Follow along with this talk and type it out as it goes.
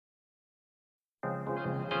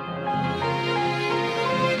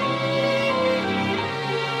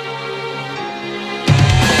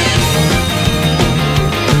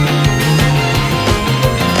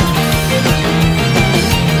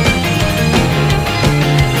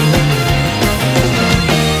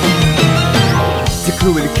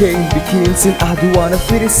cocaine begins, and I don't wanna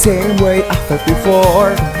feel the same way I felt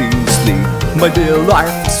before. Continuously, my daily life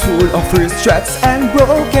is full of regrets and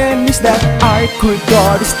brokenness that I could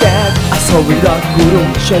understand. I saw without guru,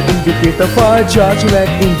 shedding the pit of our judgment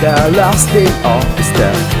in the last day of his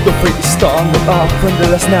death. The fate is stumbled up from the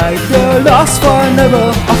last night, the last vulnerable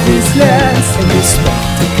of his lands. In this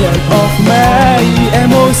spectacle of my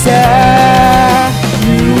emotion,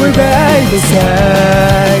 you were by the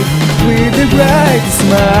side with a bright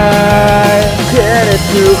smile. Cannot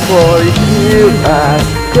you forgive us?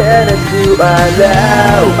 Cannot you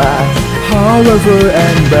allow us, however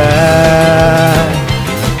and bad?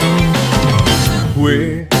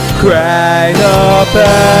 We cried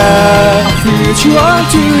open, future on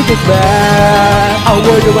to the back. I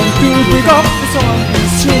was the one to pick up the song.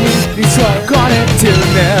 It's true, it's all got it till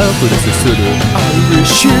now. But this is to do. I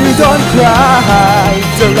wish you don't cry.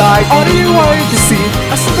 The light on the way to see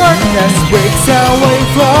as darkness breaks away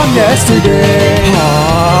from yesterday.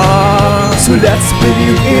 So let's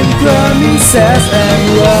believe in promises and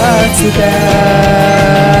words to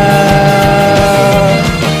them.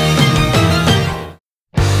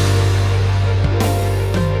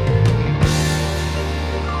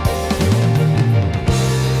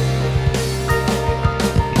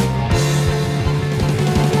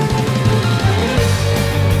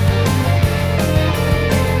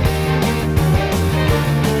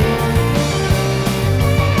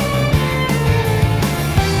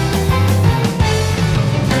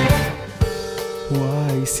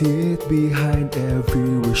 Sit behind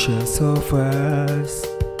every wishes of us.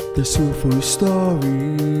 There's a full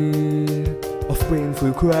story of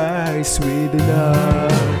painful cries within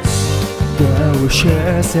us. The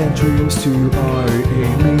wishes and dreams you are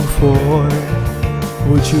aiming for.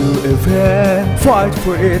 Would you even fight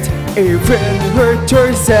for it, even hurt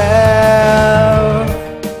yourself?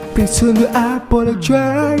 Please don't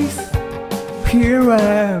apologize. Here I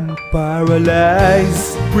am,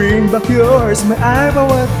 paralyzed. Bring back yours, my eyebrow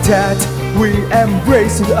that we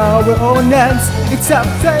embrace with our own hands. It's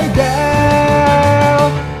upside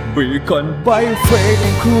down. Beacon by fate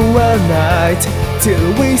and cruel night,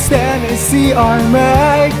 till we stand and see our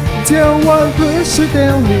might. The one who should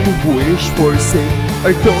only wish for sake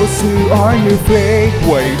are those who are new faith,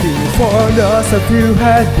 waiting for us if you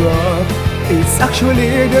had brought. It's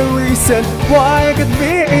actually the reason why I could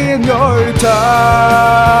be in your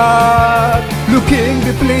thought. Looking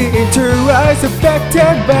deeply into eyes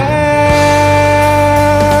affected by